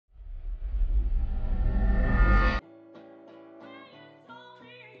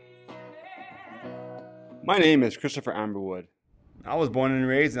My name is Christopher Amberwood. I was born and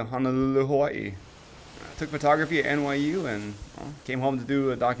raised in Honolulu, Hawaii. I took photography at NYU and came home to do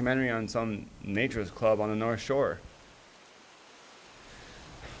a documentary on some naturist club on the North Shore.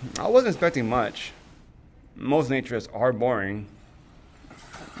 I wasn't expecting much. Most naturists are boring.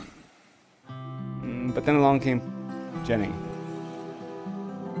 But then along came Jenny.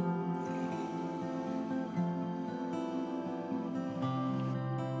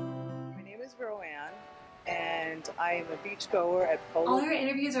 My name is Roanne, and I am a beachgoer at Polo. All your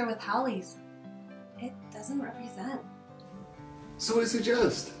interviews are with Hallie's. It doesn't represent. So what do you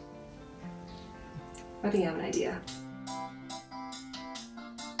suggest? I think I have an idea.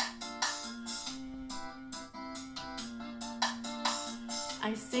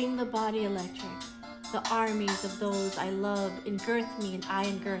 I sing the body electric. The armies of those I love engirth me and I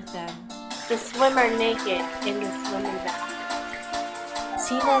engirth them. The swimmer naked in the swimming bath.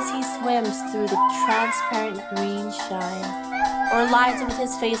 Seen as he swims through the transparent green shine, or lies with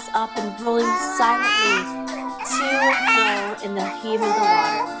his face up and rolling silently to and fro in the heat of the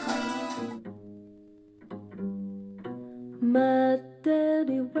water. My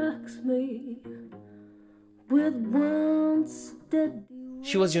daddy rocks me with one steady.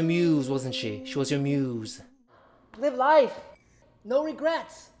 She was your muse, wasn't she? She was your muse. Live life. No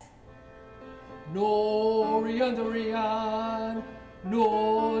regrets. No rien de rien.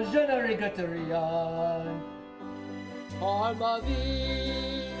 No, je ne regrette rien. Par ma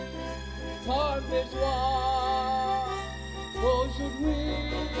vie, par mes joies,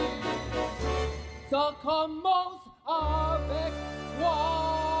 aujourd'hui, ça commence à